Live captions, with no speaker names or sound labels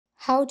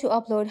How to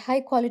upload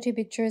high quality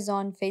pictures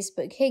on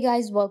Facebook. Hey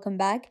guys, welcome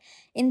back.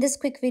 In this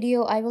quick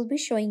video, I will be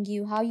showing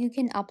you how you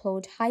can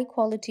upload high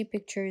quality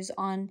pictures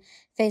on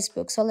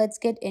Facebook. So let's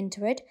get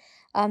into it.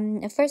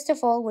 First of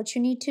all, what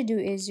you need to do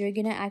is you're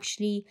gonna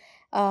actually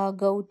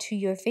go to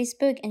your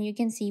Facebook, and you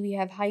can see we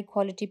have high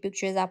quality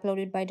pictures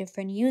uploaded by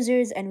different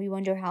users, and we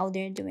wonder how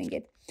they're doing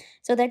it.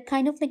 So that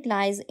kind of like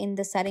lies in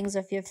the settings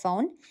of your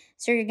phone.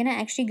 So you're gonna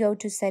actually go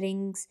to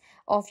settings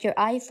of your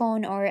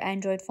iPhone or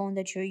Android phone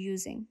that you're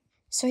using.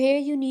 So here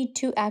you need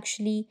to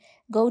actually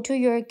go to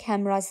your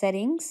camera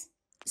settings.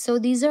 So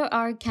these are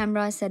our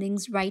camera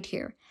settings right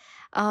here.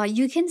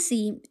 You can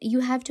see you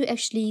have to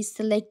actually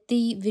select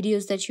the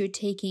videos that you're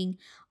taking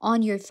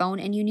on your phone,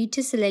 and you need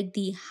to select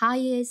the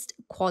highest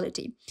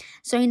quality.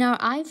 So in our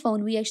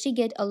iPhone, we actually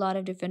get a lot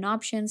of different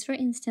options. For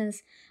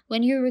instance,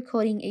 when you're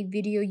recording a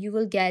video, you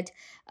will get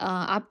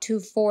up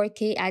to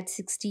 4K at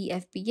 60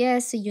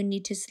 FPS. So you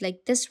need to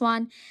select this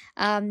one.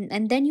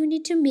 And then you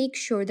need to make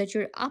sure that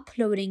you're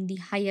uploading the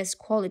highest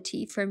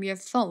quality from your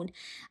phone,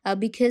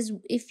 because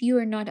if you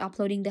are not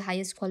uploading the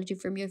highest quality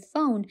from your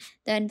phone,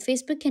 then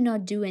Facebook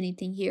cannot do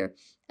anything here.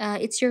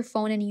 It's your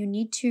phone, and you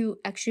need to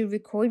actually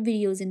record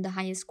videos in the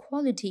highest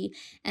quality,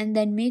 and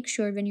then make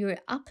sure when you're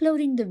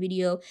uploading the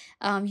video,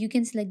 you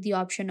can select the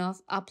option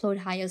of upload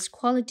highest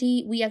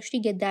quality. We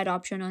actually get that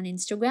option on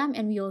Instagram,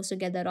 and we also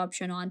get that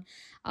option on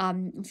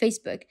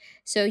Facebook.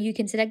 So you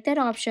can select that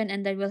option,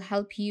 and that will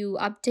help you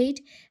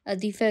update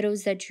the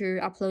photos that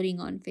you're uploading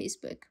on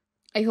Facebook.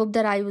 I hope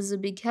that I was a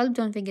big help.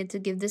 Don't forget to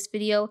give this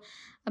video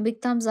a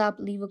big thumbs up,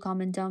 leave a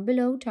comment down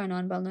below, turn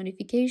on bell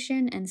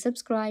notification, and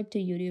subscribe to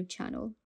YouTube channel.